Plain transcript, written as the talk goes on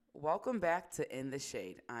Welcome back to In the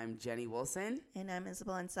Shade. I'm Jenny Wilson. And I'm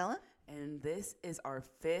Isabel Ancella. And this is our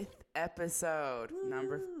 5th episode.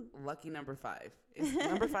 Woo. Lucky number 5. Is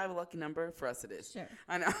number 5 a lucky number? For us it is. Sure.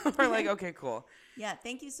 I know. We're like, okay, cool. Yeah,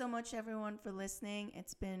 thank you so much, everyone, for listening.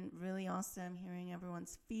 It's been really awesome hearing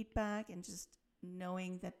everyone's feedback and just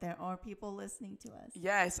knowing that there are people listening to us.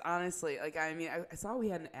 Yes, honestly. Like, I mean, I saw we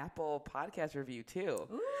had an Apple podcast review, too.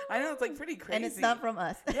 Ooh. I know, it's like pretty crazy. And it's not from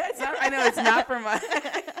us. Yeah, it's not. I know, it's not from us.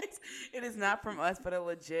 It is not from us, but a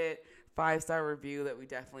legit 5-star review that we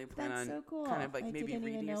definitely plan on so cool. kind of like I maybe didn't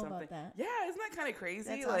reading even know or something. about that. Yeah, isn't that kind of crazy?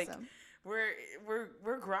 That's like awesome.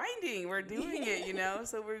 we're grinding, we're doing it, you know?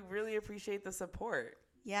 So we really appreciate the support.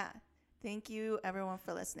 Yeah. Thank you, everyone,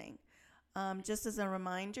 for listening. Just as a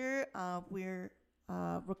reminder, we're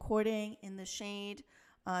recording In the Shade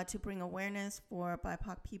to bring awareness for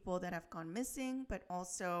BIPOC people that have gone missing, but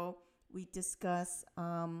also we discuss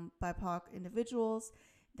BIPOC individuals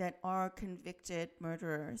that are convicted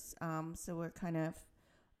murderers. So we're kind of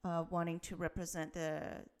wanting to represent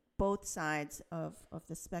both sides of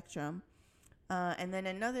the spectrum. And then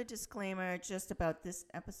another disclaimer just about this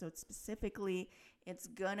episode specifically, it's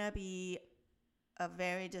gonna be a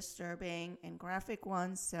very disturbing and graphic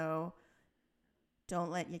one, so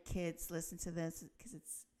don't let your kids listen to this because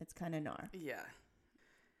it's kind of gnar. Yeah.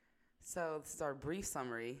 So this is our brief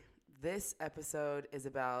summary. This episode is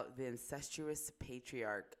about the incestuous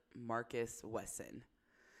patriarch Marcus Wesson.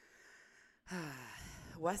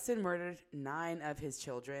 Wesson murdered 9 of his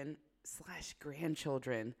children /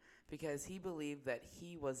 grandchildren because he believed that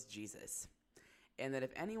he was Jesus. And that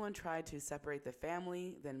if anyone tried to separate the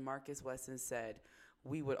family, then Marcus Wesson said,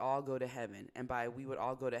 we would all go to heaven. And by we would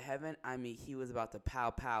all go to heaven, I mean he was about to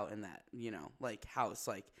pow in that, like house.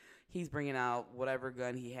 Like he's bringing out whatever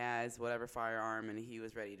gun he has, whatever firearm, and he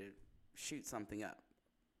was ready to shoot something up.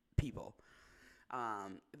 People.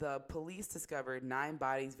 The police discovered 9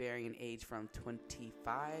 bodies varying in age from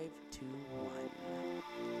 25 to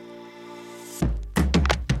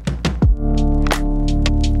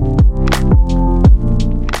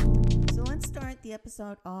 1. So let's start the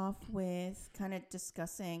episode off with kind of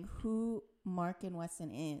discussing who Marcus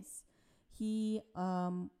Wesson is. He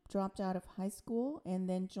dropped out of high school and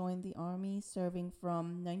then joined the Army, serving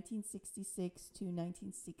from 1966 to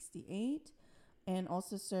 1968, and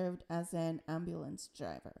also served as an ambulance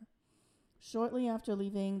driver. Shortly after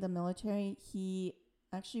leaving the military, he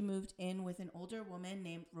actually moved in with an older woman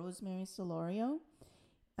named Rosemary Solorio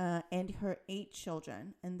and her 8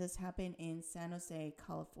 children, and this happened in San Jose,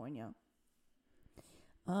 California.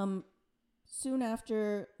 Soon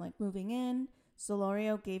after moving in,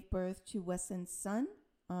 Solorio gave birth to Wesson's son,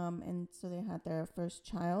 and so they had their first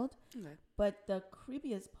child. Okay. But the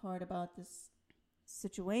creepiest part about this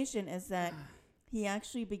situation is that he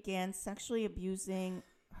actually began sexually abusing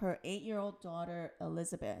her 8-year-old daughter,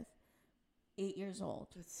 Elizabeth. 8 years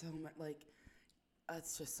old. That's so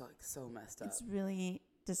that's just so messed up. It's really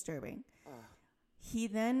disturbing. Ugh. He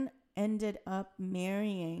then ended up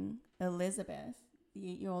marrying Elizabeth, the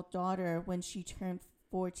 8-year-old daughter, when she turned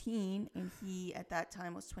 14, and he at that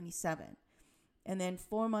time was 27. And then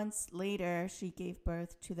 4 months later, she gave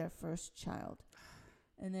birth to their first child.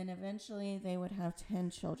 And then eventually they would have 10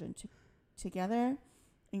 children together,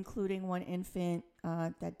 including 1 infant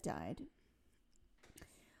that died.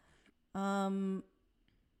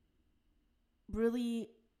 Really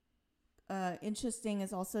interesting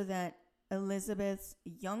is also that Elizabeth's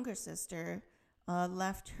younger sister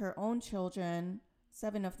left her own children,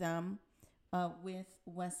 7 of them, with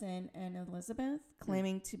Wesson and Elizabeth,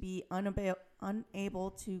 claiming to be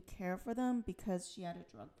unable to care for them because she had a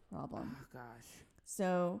drug problem. Oh, gosh.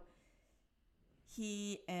 So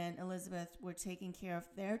he and Elizabeth were taking care of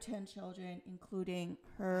their 10 children, including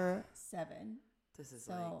her 7. This is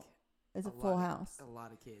it's a full house. A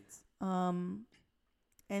lot of kids. And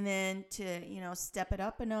then to, step it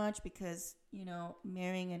up a notch because,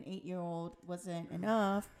 marrying an 8-year-old wasn't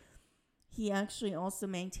enough. He actually also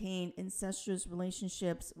maintained incestuous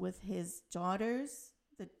relationships with his daughters,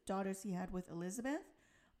 the daughters he had with Elizabeth.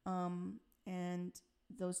 And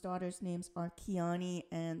those daughters' names are Kiani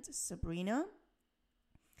and Sabrina.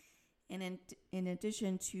 And in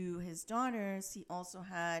addition to his daughters, he also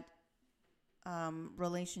had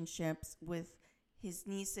relationships with his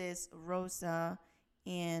nieces, Rosa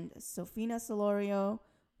and Sofina Solorio,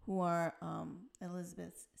 who are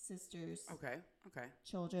Elizabeth's sisters'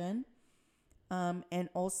 children. And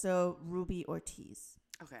also Ruby Ortiz.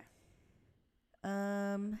 Okay.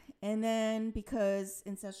 And then because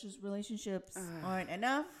incestuous relationships aren't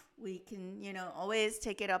enough, we can, always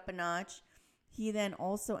take it up a notch. He then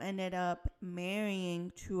also ended up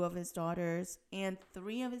marrying 2 of his daughters and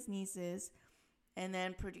 3 of his nieces, and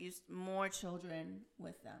then produced more children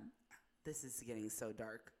with them. This is getting so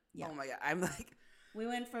dark. Yeah. Oh my God. I'm like, We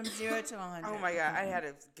went from 0 to 100. oh my God. I had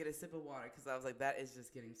to get a sip of water because I was like, that is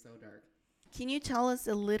just getting so dark. Can you tell us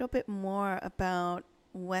a little bit more about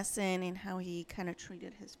Wesson and how he kind of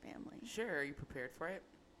treated his family? Sure. Are you prepared for it?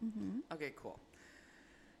 Mm-hmm. Okay, cool.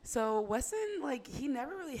 So Wesson, like, he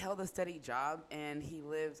never really held a steady job, and he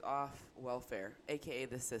lives off welfare, aka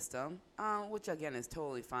the system, which again is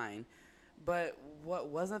totally fine. But what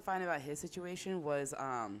wasn't fine about his situation was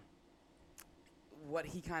what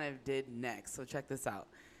he kind of did next. So check this out.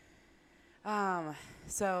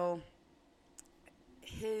 So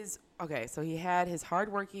he had his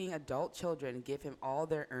hardworking adult children give him all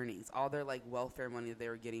their earnings, all their like welfare money that they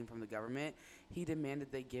were getting from the government. He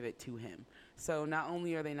demanded they give it to him. So not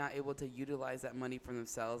only are they not able to utilize that money for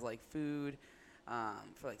themselves, like food,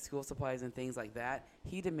 for like school supplies and things like that,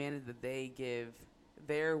 he demanded that they give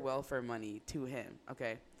their welfare money to him.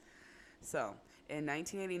 Okay. So in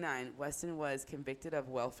 1989, Weston was convicted of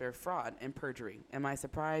welfare fraud and perjury. Am I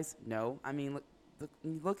surprised? No. I mean,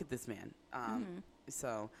 look at this man.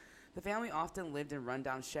 So the family often lived in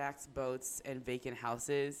rundown shacks, boats, and vacant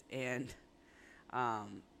houses, and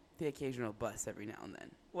the occasional bus every now and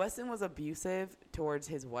then. Weston was abusive towards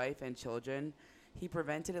his wife and children. He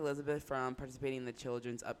prevented Elizabeth from participating in the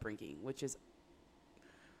children's upbringing, which is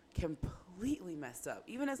completely messed up.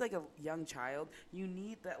 Even as like a young child, you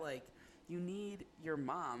need that, like, you need your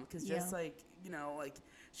mom, because just like, you know, like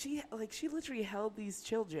she literally held these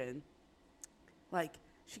children, like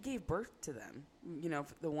she gave birth to them, you know,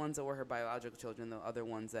 the ones that were her biological children, the other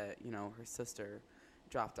ones that, you know, her sister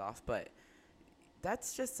dropped off. But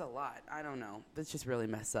that's just a lot. I don't know. That's just really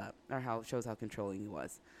messed up, or how it shows how controlling he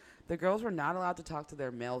was. The girls were not allowed to talk to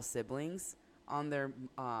their male siblings on their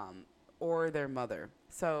or their mother.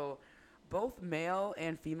 So both male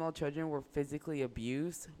and female children were physically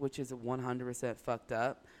abused, which is 100% fucked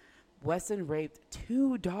up. Wesson raped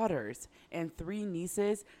 2 daughters and 3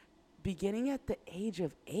 nieces beginning at the age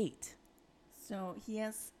of 8. So he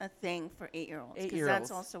has a thing for 8-year-olds. 8-year-olds. Because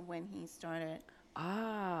that's also when he started.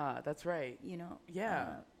 That's right. You know.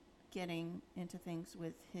 Yeah. Getting into things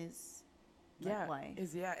with his wife.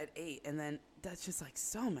 At 8. And then that's just like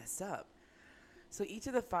so messed up. So each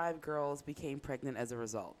of the 5 girls became pregnant as a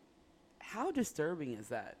result. How disturbing is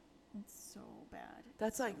that? It's so bad.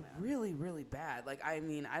 That's like really, really bad. Like, I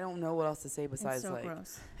mean, I don't know what else to say besides it's so like,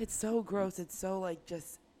 gross. It's so gross. It's so like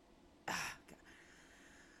just,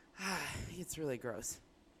 it's really gross.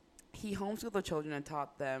 He homeschooled the children and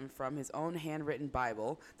taught them from his own handwritten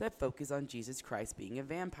Bible that focused on Jesus Christ being a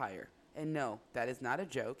vampire. And no, that is not a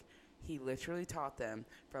joke. He literally taught them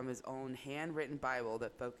from his own handwritten Bible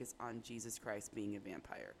that focused on Jesus Christ being a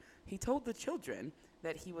vampire. He told the children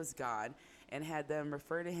that he was God and had them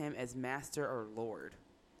refer to him as Master or Lord.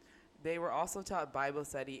 They were also taught Bible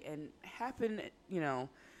study and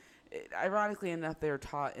ironically enough, they were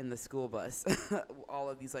taught in the school bus. All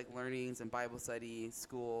of these like learnings and Bible study,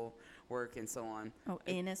 school work, and so on. Oh,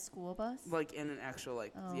 in a school bus? Like in an actual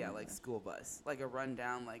like school bus, like a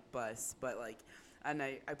rundown like bus, but like. And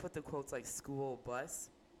I put the quotes like school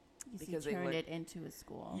bus. Because he turned it into a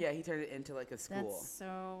school. Yeah, he turned it into like a school. That's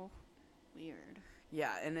so weird.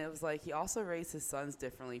 Yeah, and it was like he also raised his sons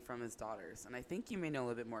differently from his daughters. And I think you may know a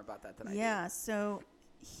little bit more about that than I do. Yeah, so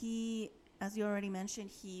he, as you already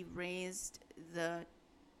mentioned, he raised the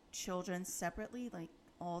children separately. Like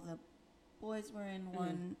all the boys were in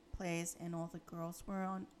one place and all the girls were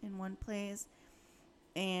in one place.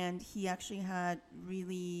 And he actually had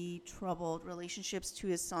really troubled relationships to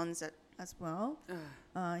his sons as well.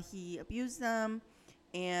 He abused them,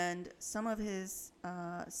 and some of his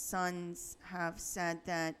sons have said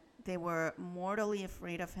that they were mortally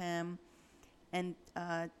afraid of him, and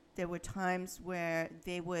there were times where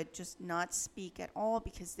they would just not speak at all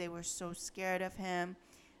because they were so scared of him,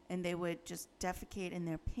 and they would just defecate in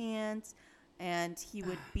their pants, and he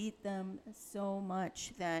would beat them so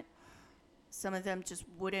much that some of them just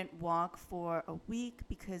wouldn't walk for a week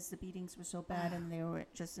because the beatings were so bad and they were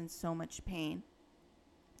just in so much pain.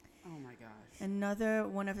 Oh my gosh. Another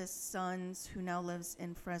one of his sons, who now lives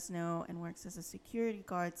in Fresno and works as a security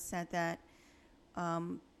guard, said that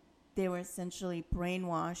they were essentially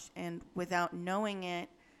brainwashed, and without knowing it,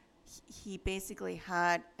 he basically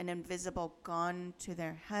had an invisible gun to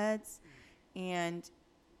their heads, and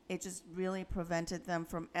it just really prevented them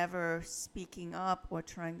from ever speaking up or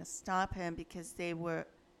trying to stop him because they were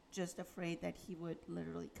just afraid that he would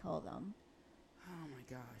literally kill them. Oh my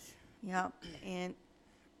gosh. Yeah, and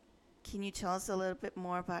Can you tell us a little bit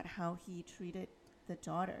more about how he treated the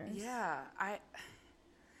daughters? Yeah, I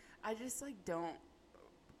just like don't.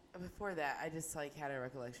 Before that, I just like had a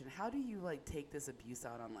recollection. How do you like take this abuse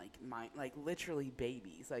out on like literally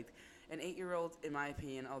babies? Like an 8-year-old, in my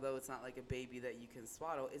opinion, although it's not like a baby that you can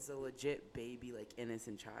swaddle, is a legit baby, like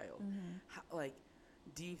innocent child. Like,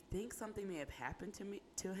 do you think something may have happened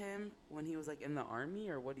to him when he was like in the army,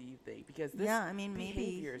 or what do you think? Because this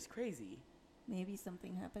behavior is crazy. Maybe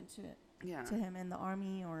something happened Yeah. to him in the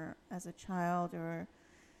army or as a child, or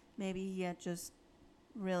maybe he had just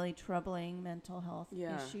really troubling mental health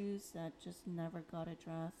issues that just never got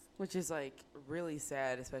addressed. Which is like really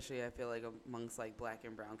sad, especially I feel like amongst like black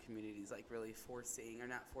and brown communities, like really forcing, or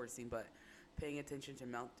not forcing, but paying attention to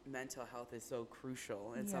mental health is so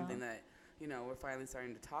crucial. It's something that, you know, we're finally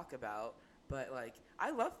starting to talk about. But like,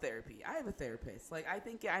 I love therapy. I have a therapist. Like, I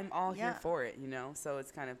think I'm all here for it, you know? So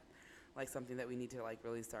it's kind of like something that we need to like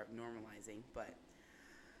really start normalizing. But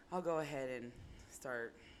I'll go ahead and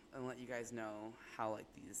start and let you guys know how like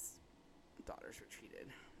these daughters were treated.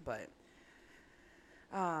 But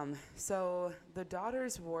so the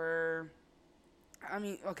daughters were,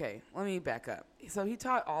 okay, let me back up. So he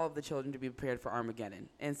taught all of the children to be prepared for Armageddon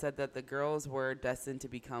and said that the girls were destined to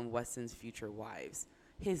become Wesson's future wives.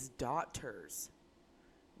 His daughters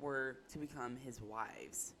were to become his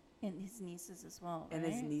wives. And his nieces as well, right?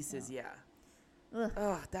 And his nieces, yeah. Ugh.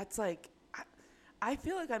 Ugh, that's like, I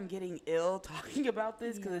feel like I'm getting ill talking about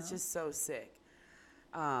this because it's just so sick.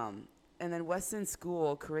 And then Wesson's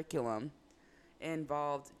school curriculum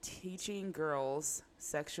involved teaching girls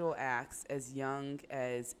sexual acts as young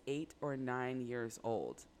as 8 or 9 years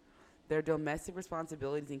old. Their domestic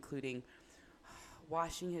responsibilities including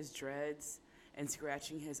washing his dreads and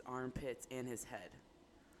scratching his armpits and his head.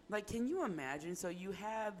 Like, can you imagine? So you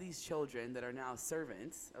have these children that are now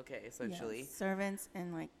servants, okay, essentially. Yes, servants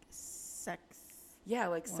and like sex. Yeah,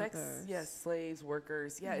 like workers. Sex, yeah, slaves,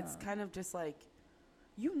 workers. Yeah, it's kind of just like,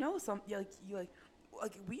 you know,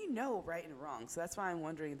 like we know right and wrong. So that's why I'm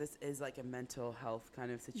wondering if this is like a mental health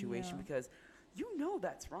kind of situation because you know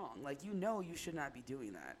that's wrong. Like, you know you should not be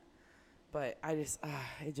doing that. But I just,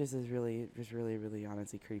 it just is really, really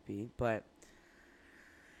honestly creepy. But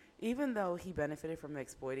even though he benefited from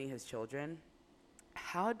exploiting his children,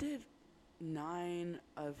 how did 9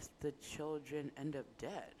 of the children end up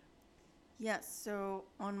dead? Yes, so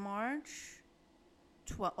on March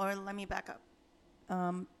 12th, or let me back up.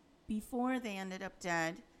 Before they ended up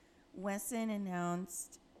dead, Wesson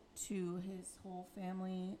announced to his whole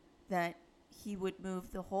family that he would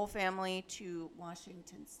move the whole family to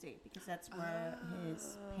Washington State because that's where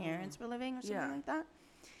his parents were living or something like that.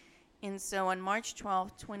 And so on March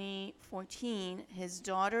 12th, 2014, his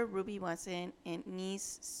daughter Ruby Wesson and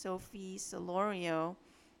niece Sophie Solorio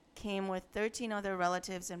came with 13 other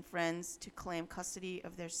relatives and friends to claim custody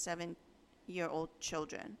of their 7-year-old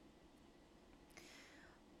children.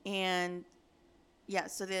 And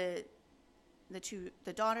so the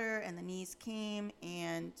daughter and the niece came,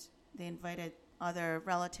 and they invited other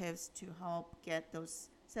relatives to help get those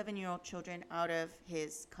 7-year-old children out of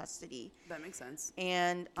his custody. That makes sense.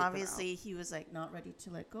 And obviously he was like not ready to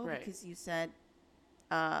let go because you said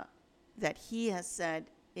that he has said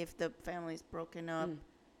if the family's broken up,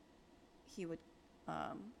 he would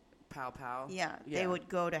pow. Yeah, they would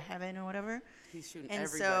go to heaven or whatever. He's shooting and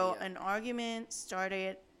everybody so up. An argument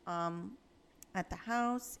started at the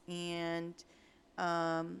house, and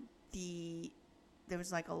there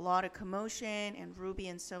was like a lot of commotion, and Ruby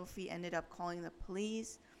and Sophie ended up calling the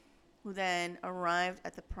police, who then arrived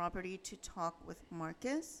at the property to talk with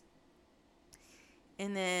Marcus.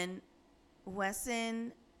 And then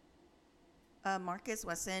Marcus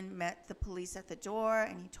Wesson met the police at the door,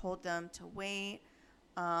 and he told them to wait.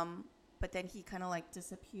 But then he kind of like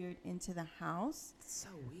disappeared into the house. It's so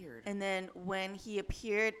weird. And then when he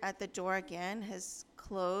appeared at the door again, his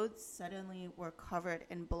clothes suddenly were covered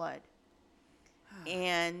in blood.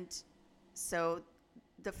 And so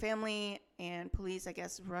the family and police, I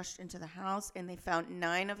guess, rushed into the house, and they found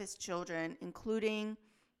 9 of his children, including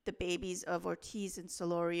the babies of Ortiz and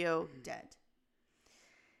Solorio, dead.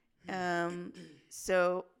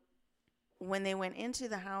 So when they went into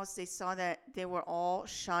the house, they saw that they were all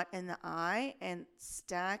shot in the eye and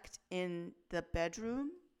stacked in the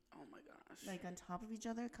bedroom. Oh my gosh. Like on top of each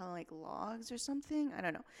other, kind of like logs or something. I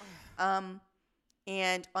don't know.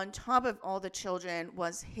 And on top of all the children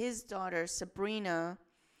was his daughter, Sabrina,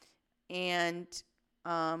 and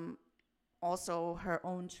also her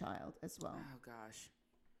own child as well. Oh gosh.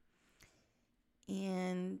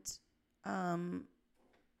 And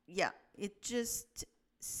it just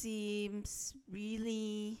seems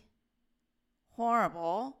really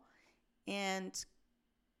horrible. And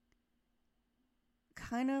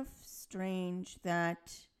kind of strange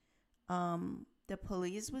that the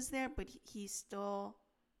police was there, but he still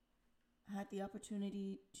had the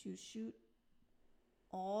opportunity to shoot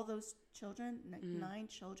all those children, like 9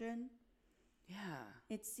 children. Yeah.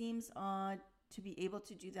 It seems odd to be able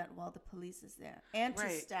to do that while the police is there and to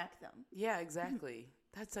stack them. Yeah, exactly.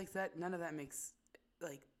 That's like that. None of that makes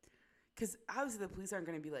like, because obviously the police aren't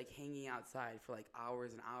going to be like hanging outside for like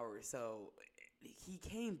hours and hours. So he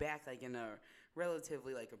came back like in a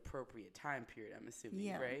relatively like appropriate time period, I'm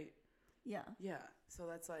assuming, right? Yeah. Yeah. So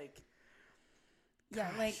that's like,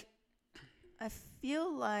 yeah, like I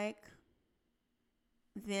feel like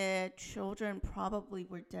the children probably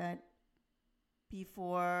were dead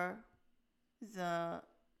before the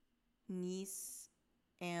niece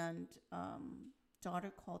and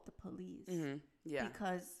daughter called the police. Mm-hmm. Yeah.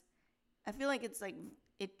 Because I feel like it's like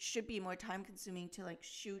it should be more time consuming to like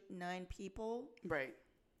shoot 9 people. Right.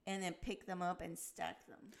 And then pick them up and stack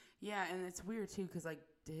them. Yeah, and it's weird too because like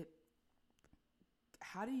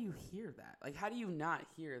how do you hear that? Like, how do you not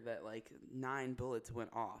hear that like 9 bullets went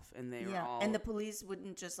off and they were all... And the police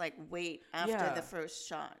wouldn't just like wait after the first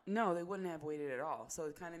shot. No, they wouldn't have waited at all. So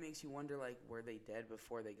it kind of makes you wonder, like, were they dead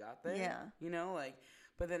before they got there? Yeah. You know, like,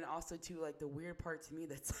 but then also too, like, the weird part to me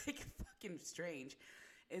that's like fucking strange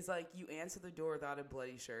is like you answer the door without a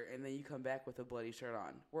bloody shirt and then you come back with a bloody shirt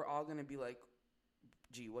on. We're all going to be like,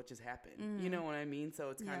 gee, what just happened? You know what I mean? So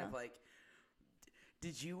it's kind of like,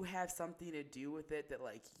 did you have something to do with it that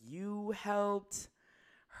like you helped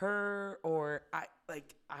her or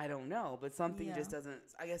I don't know, but something just doesn't,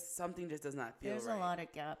 I guess something just does not feel right. There's a lot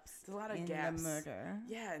of gaps. There's a lot of in gaps. The murder.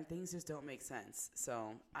 Yeah, and things just don't make sense.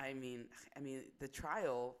 So, I mean the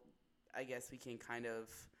trial, I guess we can kind of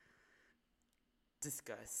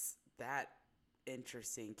discuss that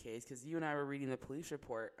interesting case because you and I were reading the police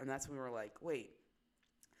report and that's when we were like, wait,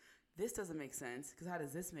 this doesn't make sense because how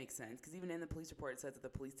does this make sense? Because even in the police report, it says that the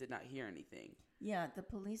police did not hear anything. Yeah, the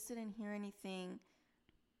police didn't hear anything,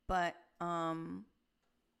 but some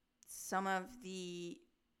of the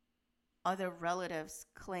other relatives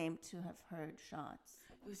claim to have heard shots.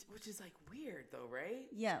 Which is like weird though, right?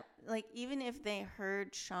 Yeah, like even if they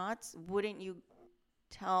heard shots, wouldn't you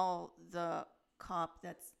tell the cop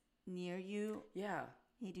that's near you? Yeah.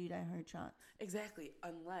 Hey, dude, I heard shots. Exactly,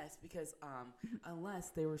 unless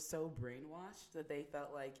they were so brainwashed that they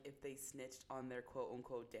felt like if they snitched on their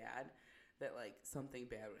quote-unquote dad, that, like, something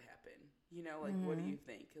bad would happen. You know, like, what do you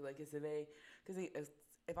think? Like,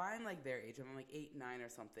 if I'm, like, their age, I'm, like, 8, 9 or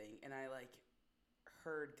something, and I, like,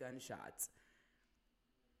 heard gunshots,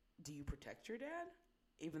 do you protect your dad?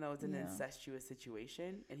 Even though it's an incestuous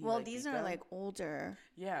situation? And he, these are, like, older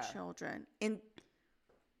children.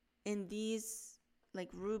 In these... Like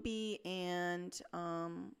Ruby and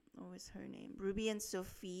what was her name? Ruby and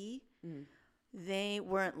Sophie. Mm. They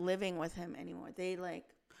weren't living with him anymore. They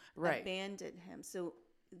abandoned him. So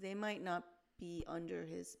they might not be under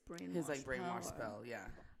his brainwash spell.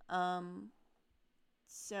 Yeah.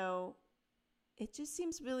 So it just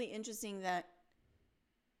seems really interesting that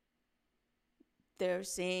they're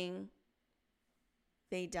saying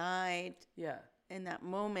they died. Yeah. In that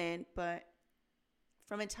moment, but.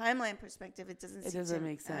 From a timeline perspective, it doesn't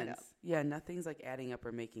make sense. Yeah, nothing's like adding up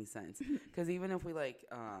or making sense. Because even if we like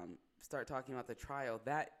start talking about the trial,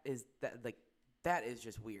 that is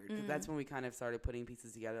just weird. Because that's when we kind of started putting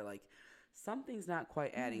pieces together. Like something's not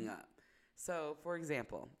quite adding up. So, for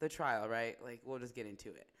example, the trial, right? Like we'll just get into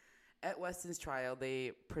it. At Wesson's trial,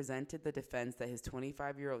 they presented the defense that his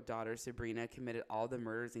 25-year-old daughter Sabrina committed all the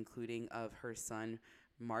murders, including of her son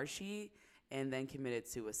Marshy, and then committed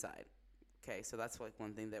suicide. Okay, so that's like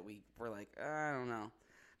one thing that we were like, I don't know.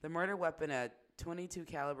 The murder weapon, a .22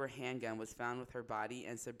 caliber handgun, was found with her body,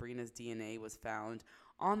 and Sabrina's DNA was found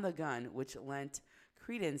on the gun, which lent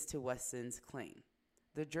credence to Wesson's claim.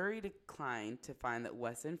 The jury declined to find that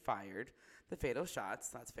Wesson fired the fatal shots,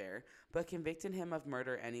 that's fair, but convicted him of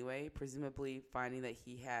murder anyway, presumably finding that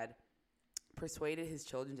he had persuaded his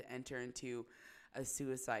children to enter into a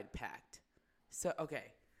suicide pact. So, okay.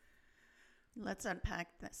 Let's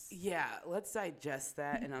unpack this. Yeah, let's digest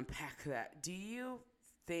that and unpack that. Do you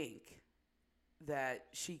think that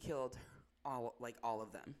she killed all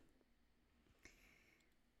of them?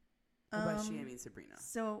 By she, I mean Sabrina.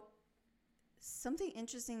 So, something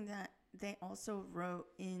interesting that they also wrote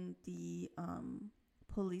in the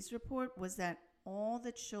police report was that all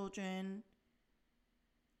the children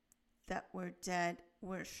that were dead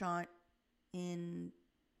were shot in,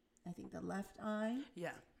 I think, the left eye.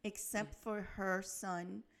 Yeah. Except for her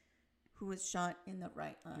son, who was shot in the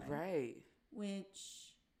right eye. Right.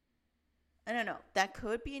 Which I don't know. That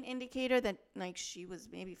could be an indicator that like she was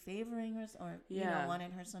maybe favoring her or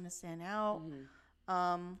wanted her son to stand out.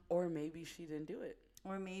 Or maybe she didn't do it.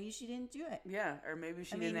 Or maybe she didn't do it. Yeah, or maybe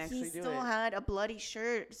she didn't actually do it. He still had a bloody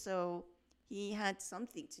shirt, so he had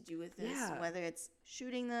something to do with this. Yeah. Whether it's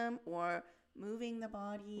shooting them or moving the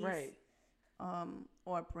bodies, right?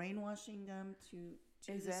 Or brainwashing them to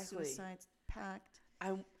do the suicide pact.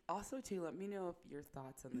 I'm also too. Let me know if your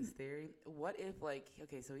thoughts on this theory. What if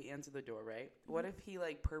so he answered the door, right? What if he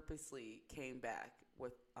purposely came back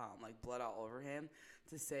with blood all over him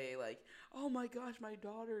to say oh my gosh, my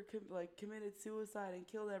daughter committed suicide and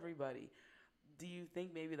killed everybody? Do you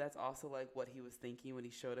think maybe that's also what he was thinking when he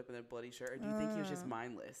showed up in a bloody shirt, or do you think he was just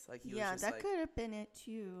mindless? Was just, that could have been it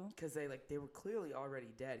too. Because they were clearly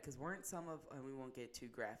already dead. Because weren't some of we won't get too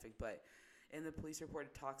graphic, but in the police report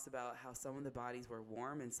it talks about how some of the bodies were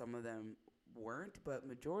warm and some of them weren't, but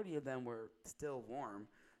majority of them were still warm.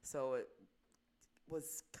 So it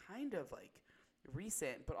was kind of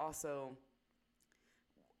recent, but also.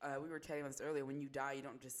 We were chatting about this earlier. When you die, you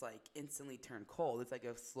don't just instantly turn cold. It's a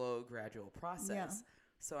slow, gradual process. Yeah.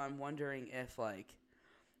 So I'm wondering if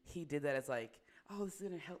he did that as oh, this is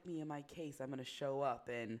gonna help me in my case. I'm gonna show up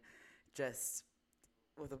and just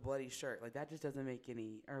with a bloody shirt. That just doesn't make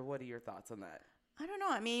any. Or what are your thoughts on that? I don't know.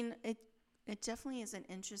 I mean, it definitely is an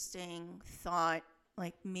interesting thought.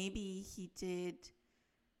 Maybe he did.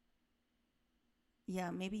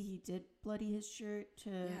 Yeah, maybe he did bloody his shirt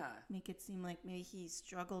to make it seem like maybe he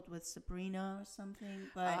struggled with Sabrina or something.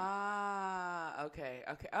 But okay.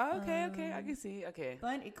 Okay. I can see. Okay.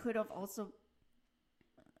 But it could have also,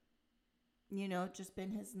 just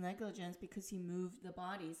been his negligence because he moved the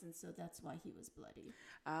bodies, and so that's why he was bloody.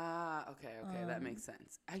 Okay. That makes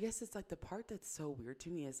sense. I guess it's the part that's so weird to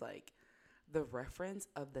me is the reference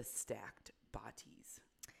of the stacked bodies.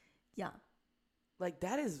 Yeah.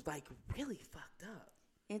 That is really fucked up.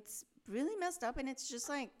 It's really messed up, and it's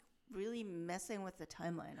just really messing with the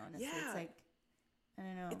timeline, honestly. Yeah. It's I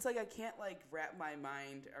don't know. It's I can't wrap my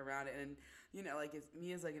mind around it. And, it's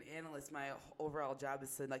me as an analyst, my overall job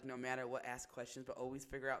is to no matter what, ask questions, but always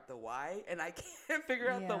figure out the why. And I can't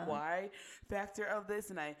figure out the why factor of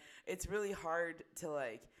this. And it's really hard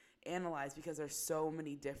to analyze because there's so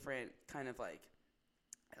many different kind of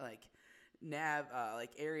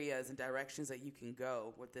areas and directions that you can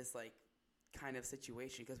go with this kind of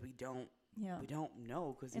situation because we don't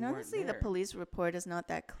know because and honestly the police report is not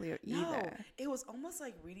that clear either. No, it was almost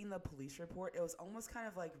reading the police report. It was almost kind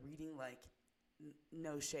of reading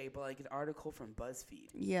no shade, but an article from BuzzFeed.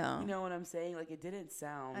 Yeah, you know what I'm saying? It didn't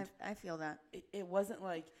sound. I feel that it wasn't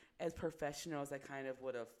as professional as I kind of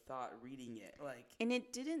would have thought reading it. And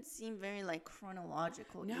it didn't seem very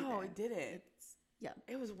chronological. No, either. It didn't. Yeah,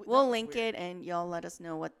 it was. We'll link it, and y'all let us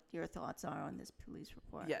know what your thoughts are on this police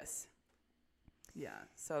report. Yes. Yeah.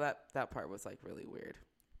 So that part was really weird.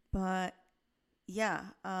 But yeah,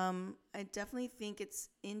 I definitely think it's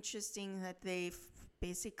interesting that they've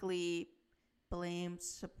basically blamed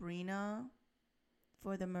Sabrina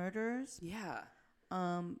for the murders. Yeah.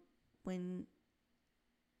 When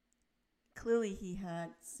clearly he had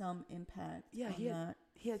some impact. Yeah,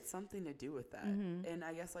 he had something to do with that. Mm-hmm. And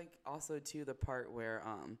I guess also too the part where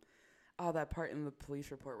that part in the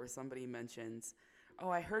police report where somebody mentions, oh,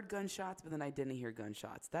 I heard gunshots, but then I didn't hear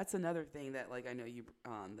gunshots. That's another thing that I know you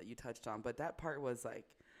that you touched on, but that part was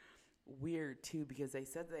weird too because they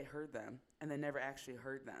said they heard them and they never actually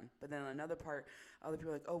heard them. But then another part, other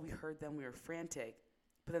people are oh, we heard them, we were frantic.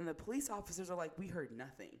 But then the police officers are we heard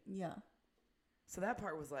nothing. Yeah. So that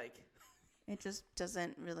part was it just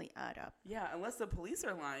doesn't really add up. Yeah, unless the police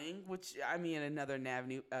are lying, which I mean another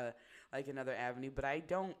avenue, another avenue. But I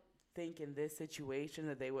don't think in this situation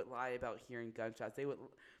that they would lie about hearing gunshots. They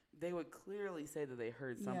would clearly say that they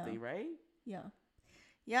heard something, right? Yeah.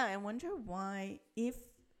 Yeah, I wonder why, if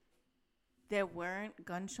there weren't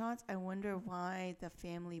gunshots, I wonder why the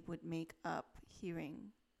family would make up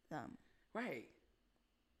hearing them. Right.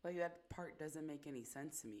 That part doesn't make any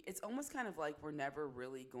sense to me. It's almost kind of we're never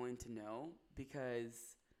really going to know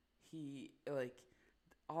because he,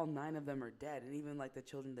 all 9 of them are dead. And even, the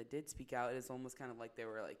children that did speak out, it's almost kind of they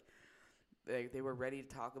were, they were ready to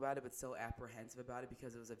talk about it but still apprehensive about it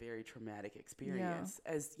because it was a very traumatic experience.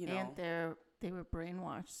 Yeah. As, you know. And they were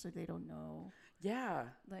brainwashed, so they don't know. Yeah.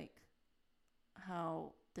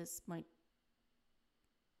 How this might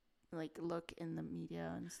look in the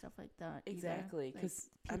media and stuff like that. Exactly, because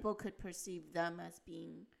people could perceive them as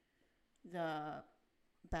being the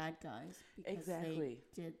bad guys because they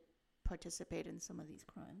did participate in some of these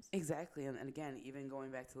crimes. Exactly, and again, even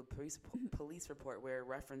going back to the police report where it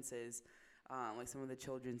references like some of the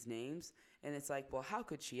children's names. And it's like, well, how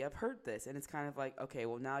could she have heard this? And it's kind of like, okay,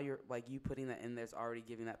 well, now you're like, you putting that in there's already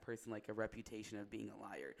giving that person like a reputation of being a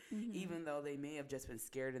liar, even though they may have just been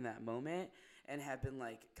scared in that moment and have been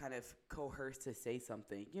like kind of coerced to say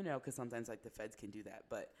something, you know, because sometimes like the feds can do that.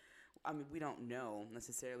 But I mean, we don't know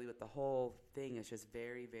necessarily, but the whole thing is just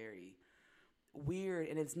very, very weird,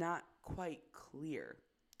 and it's not quite clear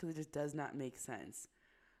because it just does not make sense.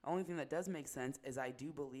 The only thing that does make sense is I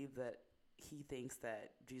do believe that he thinks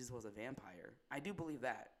that Jesus was a vampire. I do believe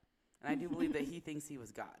that. And I do believe that he thinks he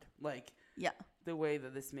was God. Like, Yeah. the way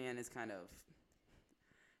that this man is kind of,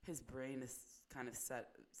 his brain is kind of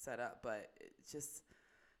set up, but it's just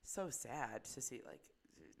so sad to see, like,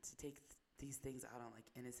 to take these things out on, like,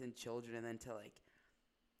 innocent children and then to, like,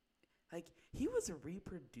 he was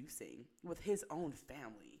reproducing with his own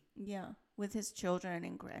family. Yeah. With his children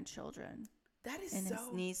and grandchildren. That is and so...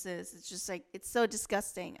 his nieces. It's just like, it's so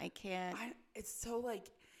disgusting. I can't. It's so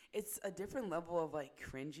like, it's a different level of like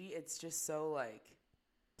cringy. It's just so like...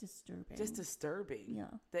 Disturbing. Just disturbing. Yeah.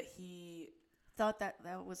 That he... Thought that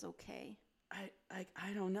was okay.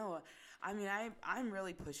 I don't know. I mean, I'm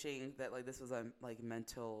really pushing that like this was a like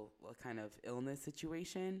mental kind of illness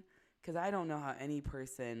situation. Because I don't know how any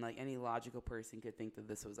person, like any logical person could think that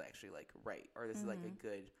this was actually like right. Or this is like a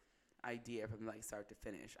good idea from like start to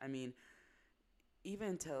finish. I mean...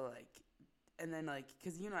 Even to like, and then like,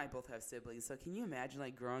 because you and I both have siblings, so can you imagine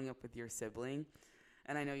like growing up with your sibling?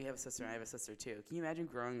 And I know you have a sister and I have a sister too. Can you imagine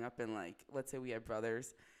growing up in like, let's say we had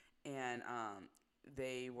brothers and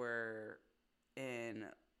they were in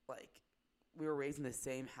like, we were raised in the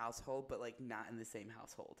same household but like not in the same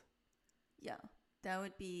household? Yeah, that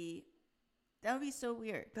would be so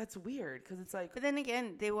weird. That's weird because it's like, but then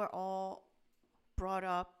again, they were all brought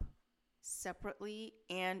up separately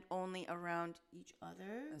and only around each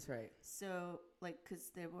other. That's right. So like,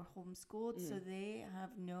 because they were homeschooled, so they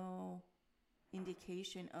have no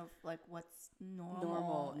indication of like what's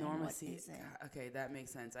normal and normalcy. what isn't. Okay, that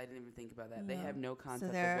makes sense. I didn't even think about that. Yeah. They have no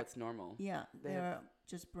concept So of what's normal. Yeah, they're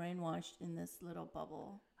just brainwashed in this little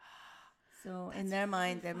bubble. So in their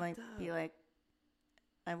mind, they might be like,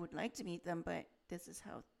 I would like to meet them, but this is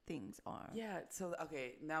how things are. Yeah, so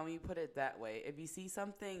okay, now when you put it that way, if you see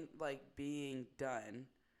something like being done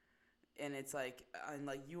and it's like, and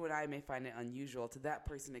like you and I may find it unusual, to that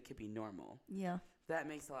person it could be normal. Yeah. That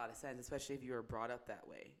makes a lot of sense, especially if you were brought up that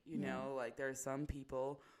way. You know, like there are some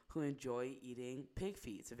people who enjoy eating pig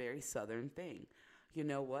feet. It's a very southern thing. You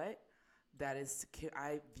know what? That is,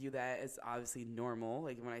 I view that as obviously normal,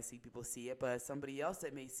 like when I see people see it, but somebody else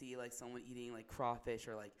that may see like someone eating like crawfish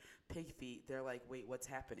or like pig feet, they're like, wait, what's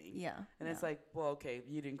happening? Yeah. And it's like, well, okay,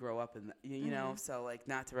 you didn't grow up in that, you know, so like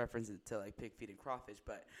not to reference it to like pig feet and crawfish,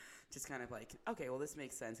 but just kind of like, okay, well, this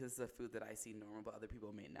makes sense. This is a food that I see normal, but other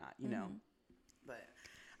people may not, you know. But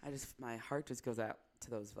my heart just goes out to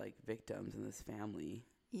those like victims in this family.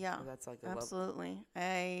 Yeah. So that's like absolutely.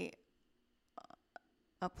 I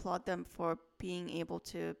applaud them for being able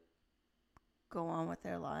to go on with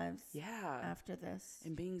their lives after this,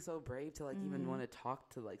 and being so brave to like even want to talk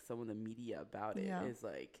to like some of the media about it is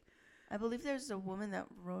like, I believe there's a woman that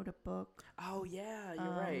wrote a book. Oh yeah,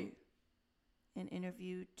 you're right. And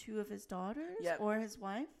interviewed 2 of his daughters or his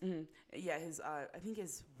wife. Yeah, his I think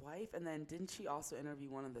his wife, and then didn't she also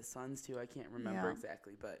interview one of the sons too? I can't remember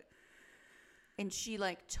exactly, but and she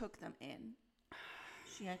like took them in.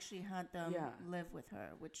 She actually had them live with her,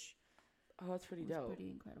 which that's pretty dope.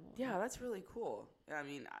 Pretty incredible. Yeah, that's really cool. I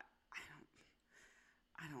mean,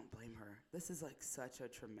 I don't blame her. This is like such a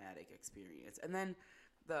traumatic experience. And then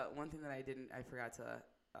the one thing that I forgot to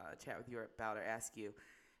chat with you about or ask you.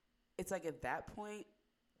 It's like at that point,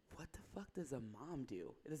 what the fuck does a mom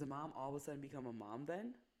do? Does a mom all of a sudden become a mom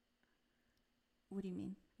then? What do you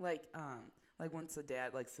mean? Like once the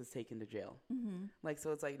dad like is taken to jail. Like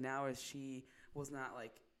so it's like now as she was not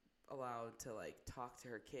like allowed to like talk to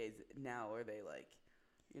her kids, now are they like,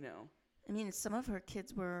 you know? I mean, some of her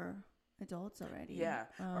kids were adults already. Yeah.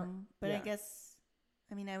 But I guess,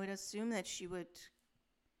 I mean, I would assume that she would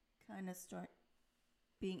kind of start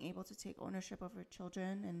being able to take ownership of her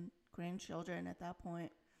children and grandchildren at that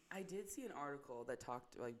point. I did see an article that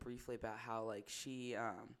talked like briefly about how like she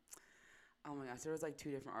oh my gosh, there was like 2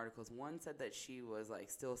 different articles. One said that she was like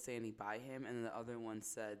still standing by him, and then the other one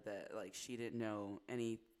said that like she didn't know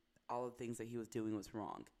all the things that he was doing was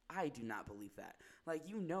wrong. I do not believe that. Like,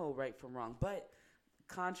 you know right from wrong, but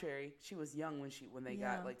contrary, she was young when they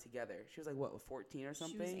got like together. She was like what, 14 or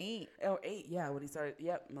something? She was 8. Oh, 8, yeah, when he started.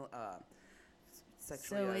 Yep.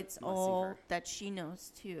 Sexually, so it's all that she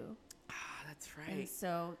knows too. That's right. And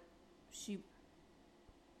so she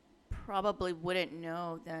probably wouldn't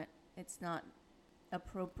know that it's not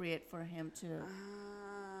appropriate for him to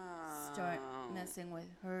start messing with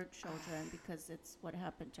her children because it's what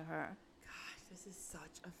happened to her. Gosh, this is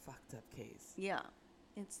such a fucked up case. Yeah,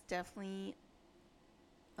 it's definitely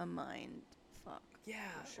a mind fuck. Yeah,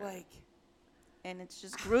 sure. like, and it's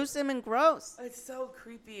just gruesome and gross. it's so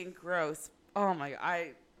creepy and gross. Oh my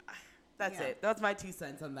god, that's it. That's my 2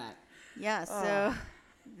 cents on that. Yeah, so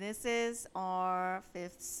this is our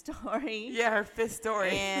 5th story. Yeah, our 5th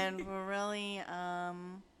story. And we're really,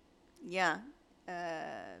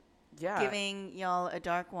 giving y'all a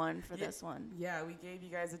dark one for this one. Yeah, we gave you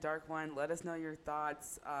guys a dark one. Let us know your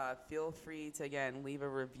thoughts. Feel free to, again, leave a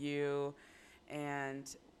review.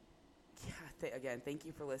 And, again, thank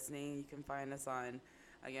you for listening. You can find us on,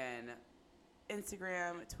 again,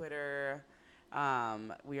 Instagram, Twitter.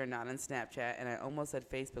 We are not on Snapchat. And I almost said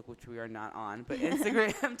Facebook, which we are not on. But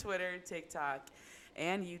Instagram, Twitter, TikTok,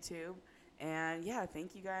 and YouTube. And, yeah,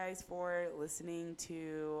 thank you guys for listening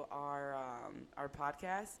to our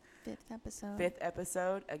podcast. 5th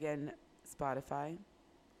episode. Again, Spotify,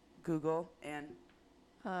 Google, and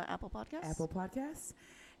Apple Podcasts.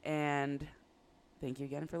 And thank you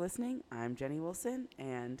again for listening. I'm Jenny Wilson,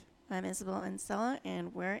 and I'm Isabel Ancella,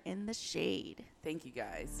 and we're in the shade. Thank you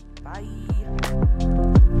guys.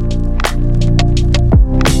 Bye.